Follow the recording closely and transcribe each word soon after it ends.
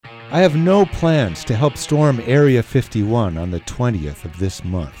I have no plans to help storm Area 51 on the 20th of this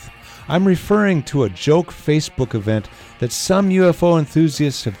month. I'm referring to a joke Facebook event that some UFO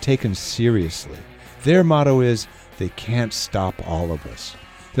enthusiasts have taken seriously. Their motto is, "They can't stop all of us."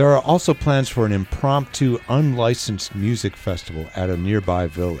 There are also plans for an impromptu, unlicensed music festival at a nearby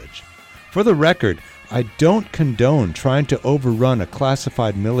village. For the record, I don't condone trying to overrun a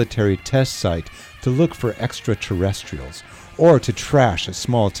classified military test site to look for extraterrestrials, or to trash a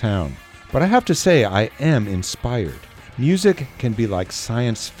small town. But I have to say I am inspired. Music can be like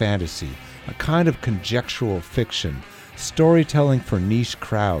science fantasy, a kind of conjectural fiction, storytelling for niche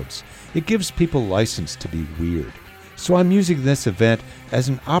crowds. It gives people license to be weird. So I'm using this event as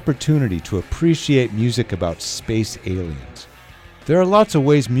an opportunity to appreciate music about space aliens. There are lots of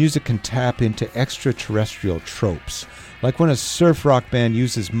ways music can tap into extraterrestrial tropes, like when a surf rock band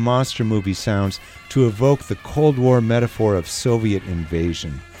uses monster movie sounds to evoke the Cold War metaphor of Soviet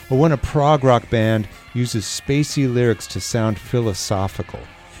invasion, or when a prog rock band uses spacey lyrics to sound philosophical.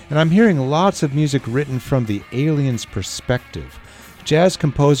 And I'm hearing lots of music written from the alien's perspective. Jazz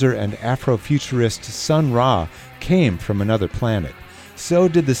composer and Afrofuturist Sun Ra came from another planet. So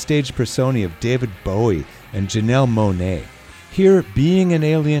did the stage persona of David Bowie and Janelle Monáe. Here, being an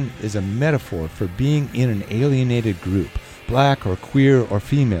alien is a metaphor for being in an alienated group, black or queer or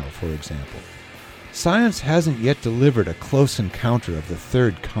female, for example. Science hasn't yet delivered a close encounter of the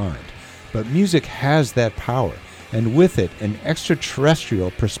third kind, but music has that power, and with it, an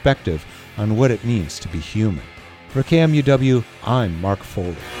extraterrestrial perspective on what it means to be human. For KMUW, I'm Mark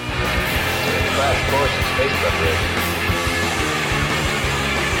Foley. Crash course in space preparation.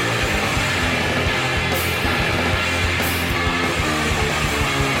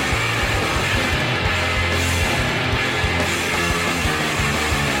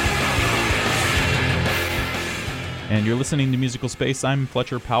 And you're listening to Musical Space. I'm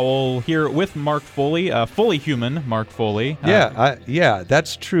Fletcher Powell here with Mark Foley, fully human Mark Foley. Yeah,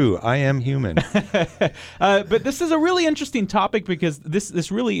 that's true. I am human. But this is a really interesting topic because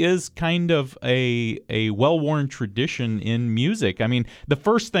this really is kind of a well-worn tradition in music. I mean, the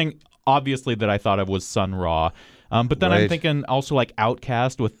first thing, obviously, that I thought of was Sun Ra. But then Right. I'm thinking also like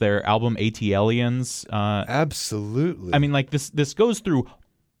Outkast with their album ATLiens. Absolutely. I mean, like this goes through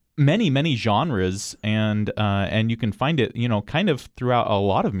many genres, and you can find it, kind of throughout a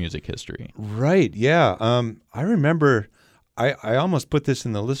lot of music history. Right, yeah. I remember I almost put this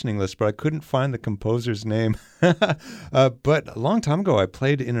in the listening list, but I couldn't find the composer's name. But a long time ago, I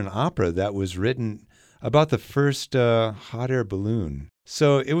played in an opera that was written about the first hot air balloon.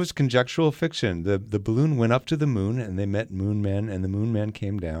 So it was conjectural fiction. The balloon went up to the moon, and they met moon men, and the moon men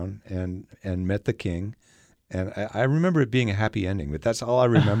came down and met the king. And I remember it being a happy ending, but that's all I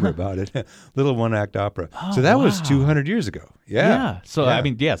remember about it. Little one-act opera. Oh, so that was wow. 200 years ago. Yeah. So I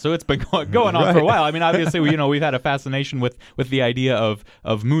mean, so it's been going on for a while. I mean, obviously, we've had a fascination with the idea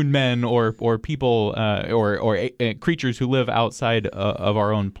of moon men or people or creatures who live outside of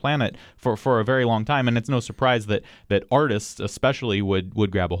our own planet for a very long time, and it's no surprise that artists especially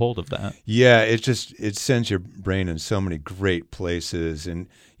would grab a hold of that. Yeah, it sends your brain in so many great places, and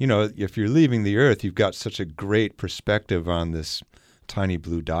if you're leaving the Earth, you've got such a great perspective on this tiny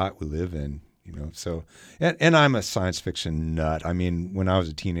blue dot we live in. So, and I'm a science fiction nut. I mean, when I was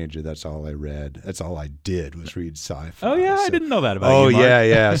a teenager, that's all I read. That's all I did was read sci-fi. Oh yeah, so, I didn't know that about you, Mark.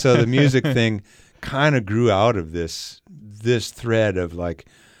 yeah. So the music thing kind of grew out of this thread of like,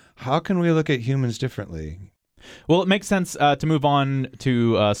 how can we look at humans differently? Well, it makes sense to move on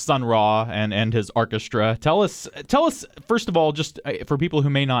to Sun Ra and his orchestra. Tell us first of all, just for people who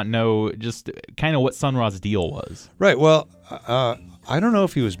may not know, just kind of what Sun Ra's deal was. Right. Well, I don't know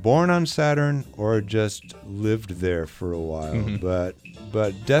if he was born on Saturn or just lived there for a while, but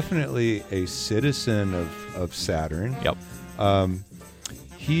definitely a citizen of Saturn. Yep.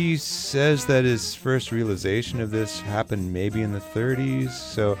 He says that his first realization of this happened maybe in the 30s.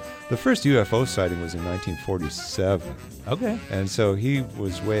 So the first UFO sighting was in 1947. Okay. And so he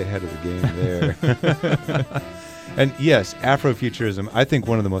was way ahead of the game there. And yes, Afrofuturism, I think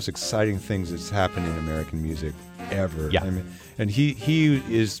one of the most exciting things that's happened in American music ever. Yeah. I mean, and he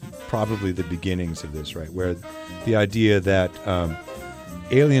is probably the beginnings of this, right? Where the idea that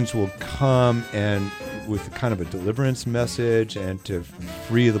aliens will come and with kind of a deliverance message and to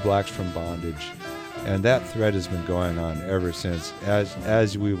free the blacks from bondage. And that thread has been going on ever since,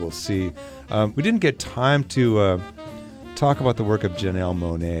 as we will see. We didn't get time to talk about the work of Janelle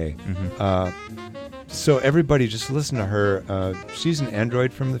Monáe. So everybody just listen to her. She's an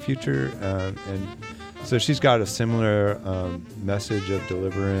android from the future, and so she's got a similar message of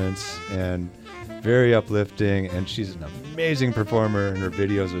deliverance, and very uplifting, and she's an amazing performer, and her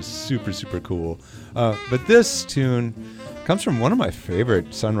videos are super, super cool. But this tune comes from one of my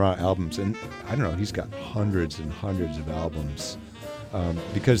favorite Sun Ra albums, and I don't know, he's got hundreds and hundreds of albums.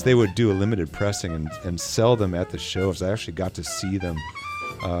 Because they would do a limited pressing and sell them at the shows. I actually got to see them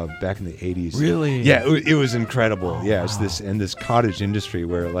back in the 80s. Really? Yeah, it was incredible. Yeah, it's this cottage industry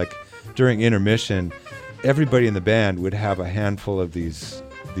where, like, during intermission, everybody in the band would have a handful of these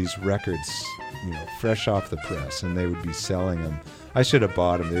records, fresh off the press, and they would be selling them. I should have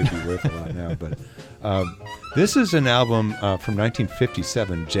bought them. They'd be worth a lot now. But this is an album from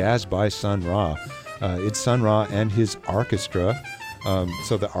 1957, Jazz by Sun Ra. It's Sun Ra and his orchestra.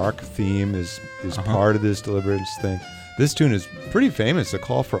 So the arc theme is part of this Deliverance thing. This tune is pretty famous, A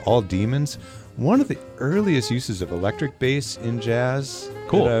Call for All Demons. One of the earliest uses of electric bass in jazz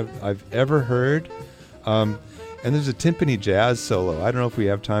that I've ever heard. And there's a timpani jazz solo. I don't know if we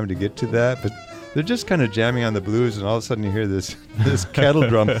have time to get to that, but they're just kind of jamming on the blues, and all of a sudden you hear this kettle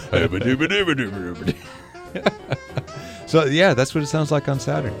drum. So yeah, that's what it sounds like on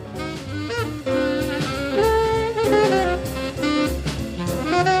Saturn.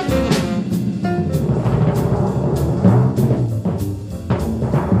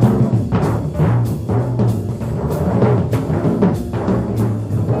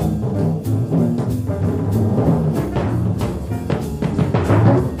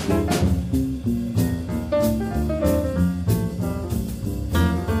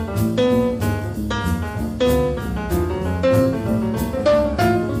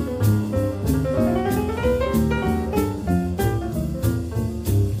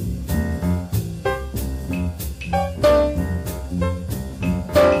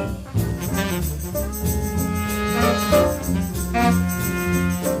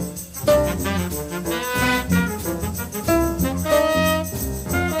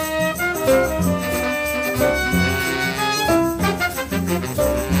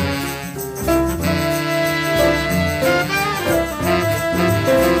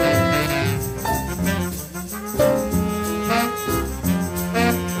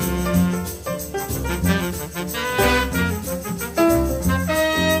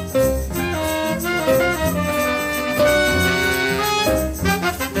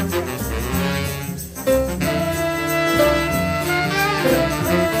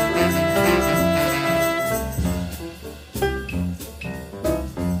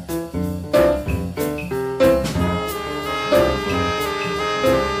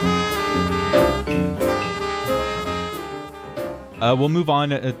 We'll move on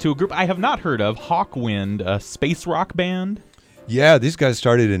to a group I have not heard of, Hawkwind, a space rock band. Yeah, these guys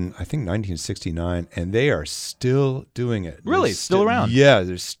started in, I think, 1969, and they are still doing it. Really? Still around? Yeah,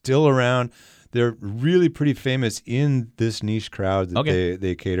 they're still around. They're really pretty famous in this niche crowd that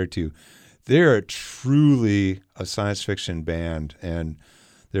they cater to. They're truly a science fiction band, and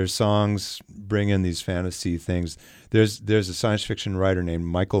their songs bring in these fantasy things. There's a science fiction writer named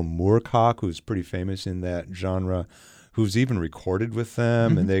Michael Moorcock, who's pretty famous in that genre, who's even recorded with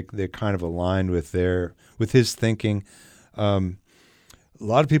them, and they kind of aligned with his thinking. A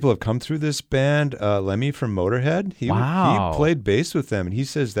lot of people have come through this band. Lemmy from Motorhead, he played bass with them, and he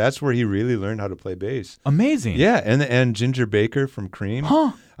says that's where he really learned how to play bass. Amazing. Yeah, and Ginger Baker from Cream.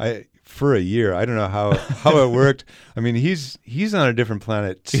 For a year, I don't know how it worked. I mean, he's on a different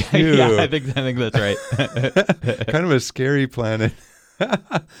planet too. Yeah, I think that's right. Kind of a scary planet.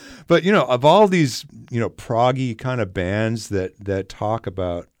 But of all these proggy kind of bands that talk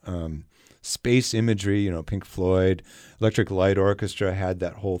about space imagery, Pink Floyd, Electric Light Orchestra had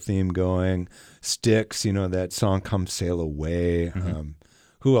that whole theme going. Styx, that song "Come Sail Away."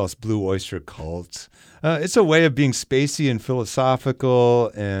 Who else? Blue Oyster Cult. It's a way of being spacey and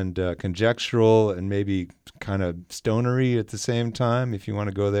philosophical and conjectural and maybe kind of stonery at the same time, if you want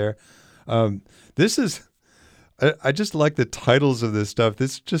to go there. This is. I just like the titles of this stuff.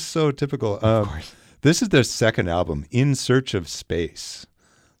 This is just so typical. Of course. This is their second album, In Search of Space.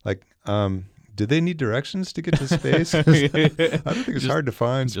 Like, did they need directions to get to space? I don't think it's hard to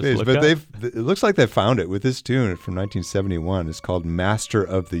find space, but it looks like they found it with this tune from 1971. It's called Master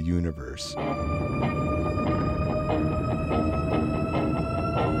of the Universe.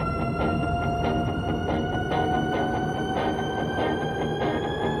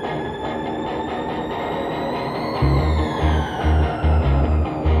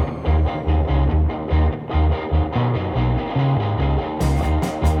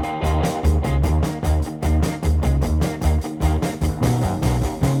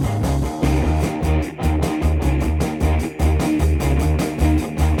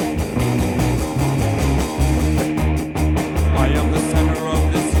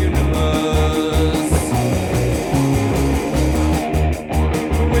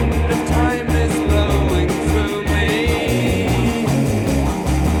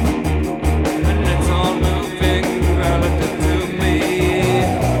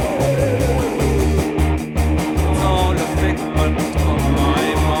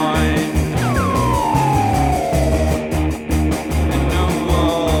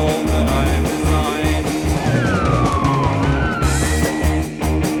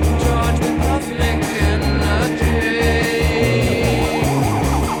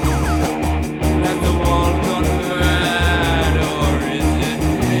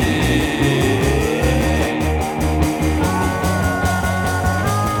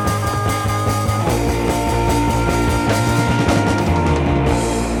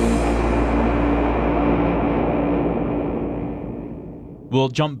 We'll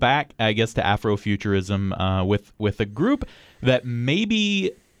jump back, I guess, to Afrofuturism with a group that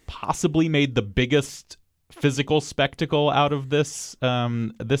maybe possibly made the biggest physical spectacle out of this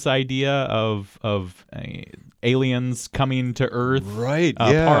this idea of aliens coming to Earth, right?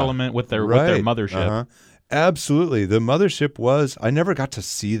 Parliament with their mothership. Uh-huh. Absolutely, the mothership was. I never got to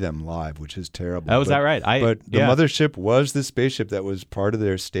see them live, which is terrible. Oh, is that right? But the mothership was the spaceship that was part of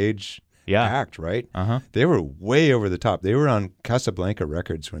their stage act, right? Uh-huh. They were way over the top. They were on Casablanca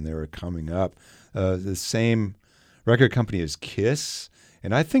Records when they were coming up. The same record company as Kiss.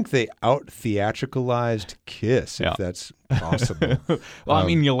 And I think they out-theatricalized Kiss, if that's possible. Well, I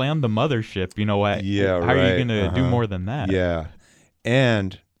mean, you land the mothership, you know what? Yeah, How are you going to do more than that? Yeah.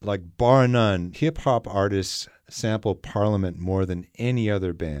 And, like, bar none, hip-hop artists sample Parliament more than any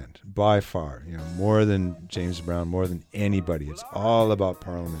other band, by far. You know, more than James Brown, more than anybody. It's all about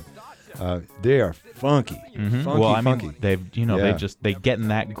Parliament. They are funky. Mm-hmm. Funky, well, I mean, funky. they get in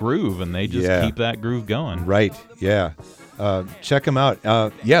that groove, and they just keep that groove going. Right, yeah. Check them out.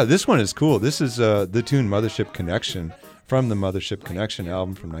 This one is cool. This is the tune Mothership Connection from the Mothership Connection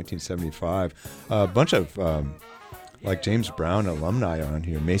album from 1975. A bunch of like James Brown alumni on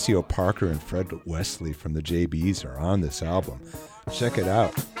here. Maceo Parker and Fred Wesley from the JBs are on this album. Check it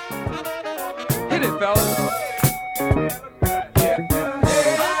out. Hit it, fellas.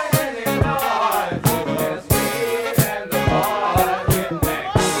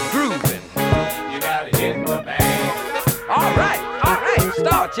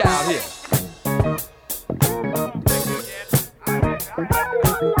 Out here.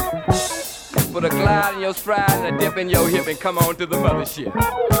 Put a glide in your stride and a dip in your hip and come on to the mothership.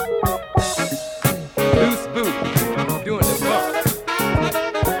 Loose booty, doing the bump.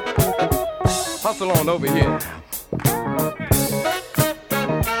 Hustle on over here.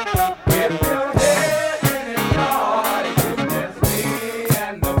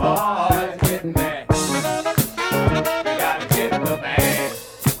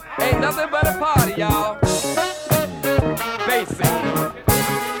 Y'all, basic.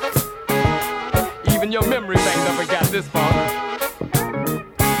 Even your memory bank never got this far.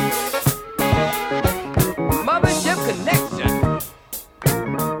 Mothership Connection.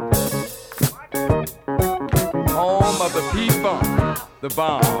 Home of the P-Funk, the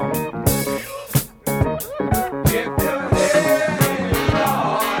bomb.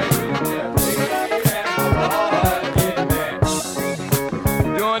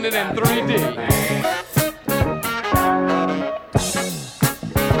 Doing it in 3D.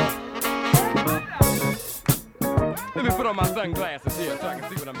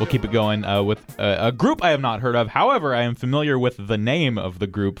 We'll keep it going with a group I have not heard of. However, I am familiar with the name of the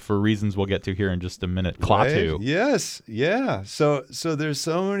group for reasons we'll get to here in just a minute. Klaatu. Right? Yes, yeah. So there's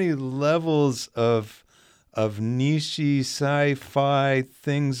so many levels of niche sci-fi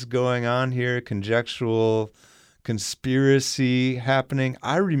things going on here, conjectural conspiracy happening.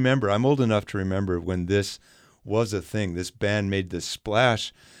 I'm old enough to remember when this was a thing. This band made this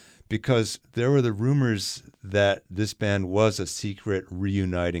splash because there were the rumors that this band was a secret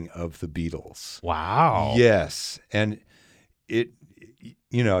reuniting of the Beatles. Wow. Yes. And it,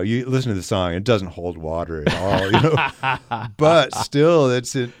 you listen to the song, it doesn't hold water at all, but still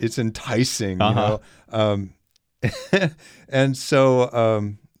it's enticing, and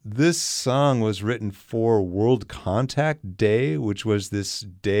so this song was written for World Contact Day, which was this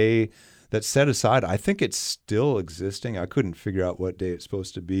day that's set aside. I think it's still existing. I couldn't figure out what day it's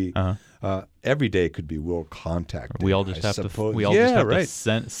supposed to be. Every day could be World Contact Day. We all just have to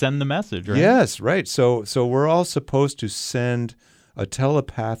send the message, right? Yes, right. So we're all supposed to send a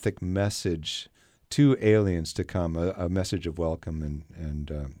telepathic message to aliens to come, a message of welcome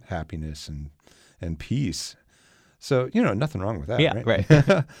and happiness and peace. So, nothing wrong with that, right?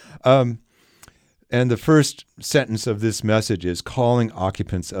 Right. And the first sentence of this message is calling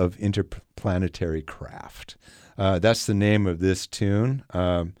occupants of interplanetary craft. That's the name of this tune.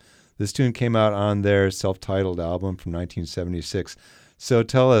 This tune came out on their self-titled album from 1976. So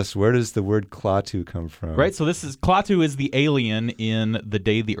tell us, where does the word Klaatu come from? Right, so Klaatu is the alien in The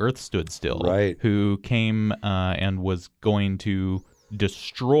Day the Earth Stood Still, right, who came and was going to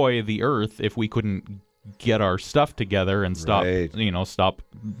destroy the Earth if we couldn't get our stuff together and stop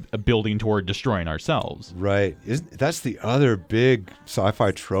building toward destroying ourselves. Right. That's the other big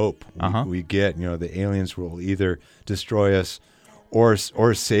sci-fi trope we get. The aliens will either destroy us or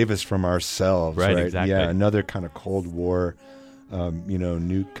save us from ourselves. Right. Exactly. Yeah. Another kind of Cold War,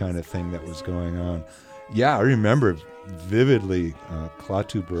 nuke kind of thing that was going on. Yeah, I remember vividly.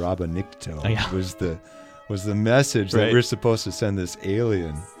 Klaatu Baraba Nikto was the message that we're supposed to send this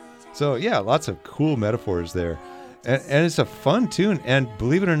alien. So, yeah, lots of cool metaphors there. And it's a fun tune. And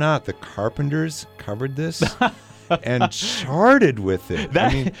believe it or not, the Carpenters covered this and charted with it.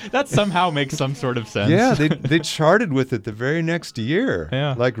 That somehow makes some sort of sense. Yeah, they charted with it the very next year.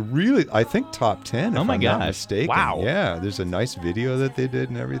 Yeah. Like really, I think top 10 if I'm not mistaken. Wow. Yeah, there's a nice video that they did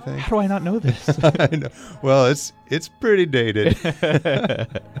and everything. How do I not know this? I know. Well, it's pretty dated.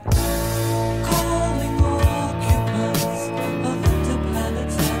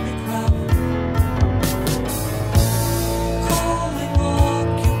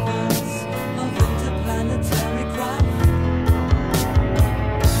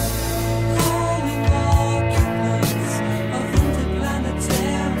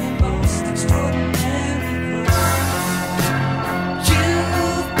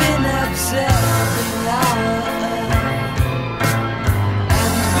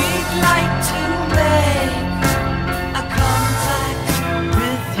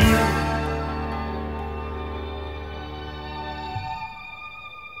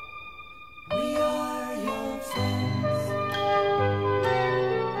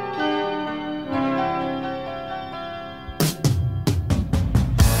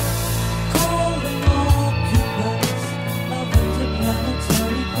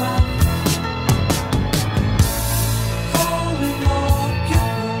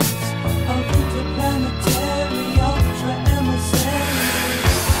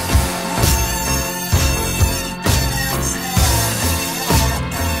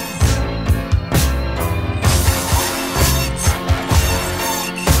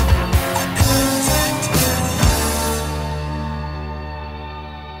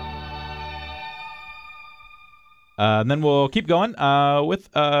 And then we'll keep going with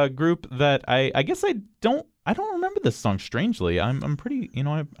a group that I guess I don't remember this song. Strangely, I'm pretty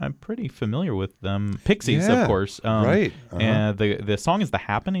I'm pretty familiar with them. Pixies, of course. Right. And the song is "The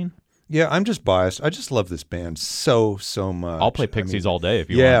Happening." Yeah, I'm just biased. I just love this band so much. I'll play Pixies all day if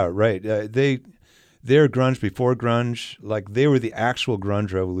you want. Yeah, right. They're grunge before grunge. Like they were the actual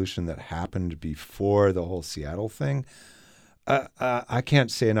grunge revolution that happened before the whole Seattle thing. I can't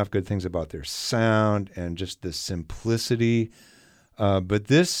say enough good things about their sound and just the simplicity. But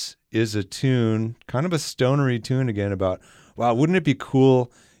this is a tune, kind of a stonery tune again about, wow, wouldn't it be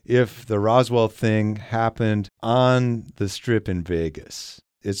cool if the Roswell thing happened on the Strip in Vegas?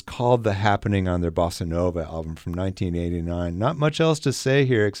 It's called The Happening on their Bossa Nova album from 1989. Not much else to say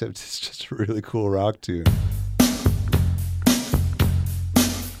here except it's just a really cool rock tune.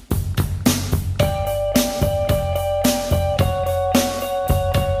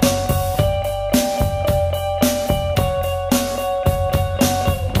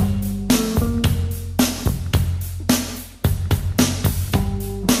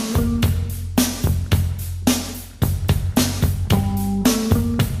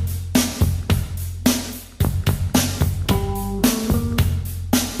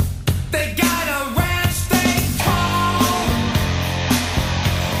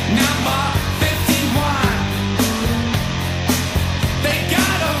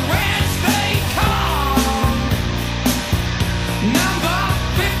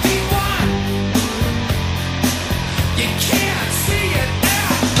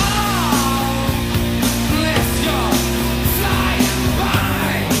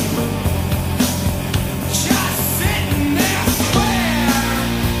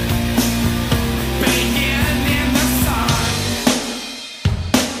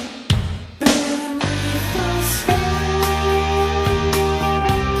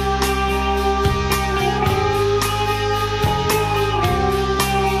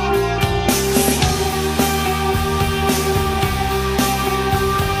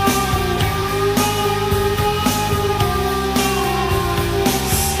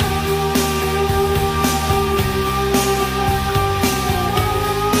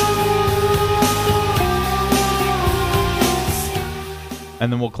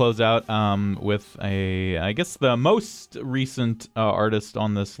 And then we'll close out with I guess the most recent artist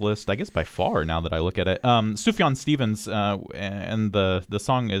on this list, I guess by far now that I look at it, Sufjan Stevens, and the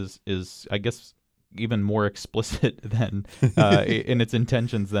song is I guess even more explicit than in its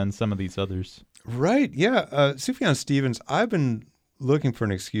intentions than some of these others. Right, yeah. Sufjan Stevens, I've been looking for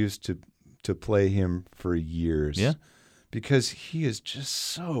an excuse to play him for years. Yeah. Because he is just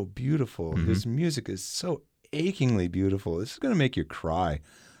so beautiful. Mm-hmm. His music is so achingly beautiful. This is going to make you cry.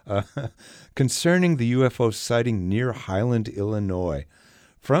 Concerning the UFO sighting near Highland, Illinois.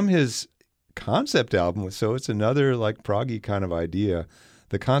 From his concept album, so it's another like proggy kind of idea.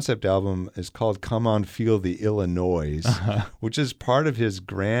 The concept album is called Come On Feel the Illinois, which is part of his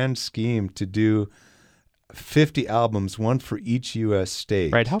grand scheme to do 50 albums, one for each U.S.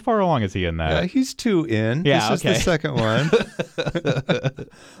 state. Right. How far along is he in that? He's 2 in. Yeah, this okay. is the second one.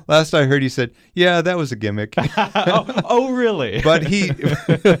 Last I heard, he said, "Yeah, that was a gimmick." oh, really? But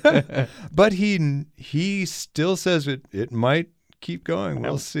he still says it might keep going.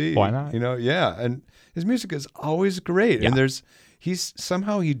 We'll see. Why not? Yeah. And his music is always great. Yeah. And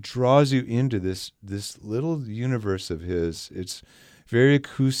he draws you into this little universe of his. It's very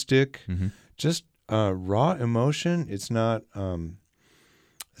acoustic, just raw emotion. It's not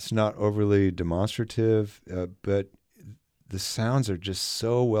overly demonstrative, but the sounds are just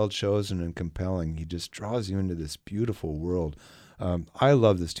so well chosen and compelling. He just draws you into this beautiful world. I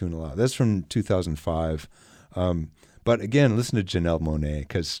love this tune a lot. That's from 2005. But again, listen to Janelle Monáe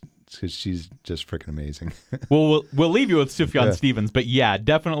because she's just freaking amazing. Well, we'll leave you with Sufjan Yeah. Stevens, but yeah,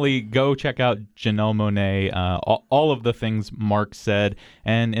 definitely go check out Janelle Monáe. All of the things Mark said,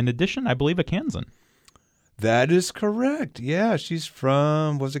 and in addition, I believe a Kansan. That is correct. Yeah, she's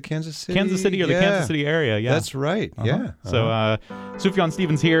from, was it Kansas City? Kansas City or the Kansas City area, yeah. That's right, yeah. So Sufjan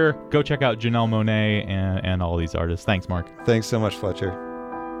Stevens here. Go check out Janelle Monáe and all these artists. Thanks, Mark. Thanks so much, Fletcher.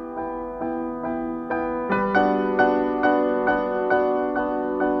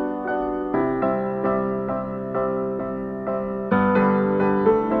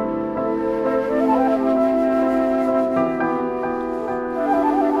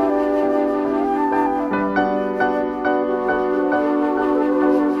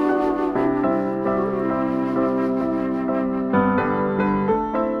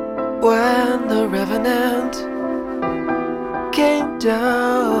 When the Revenant came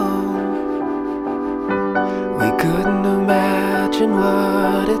down, we couldn't imagine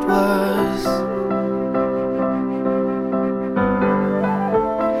what it was.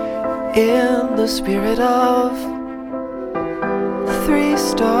 In the spirit of the 3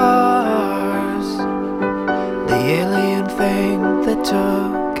 stars, the alien thing that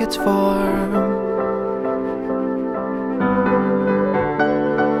took its form.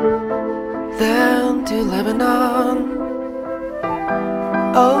 Then to Lebanon,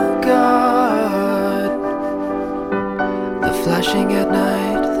 oh God, the flashing at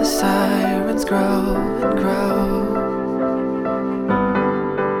night, the sirens grow and grow.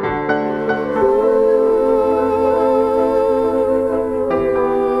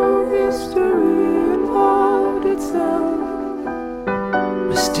 History involved itself,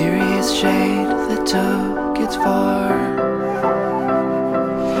 mysterious shade that took its form.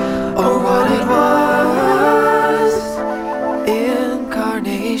 Or what it was,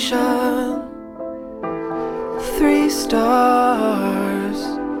 incarnation, 3 stars,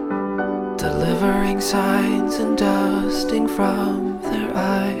 delivering signs and dusting from their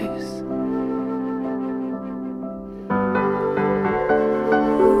eyes.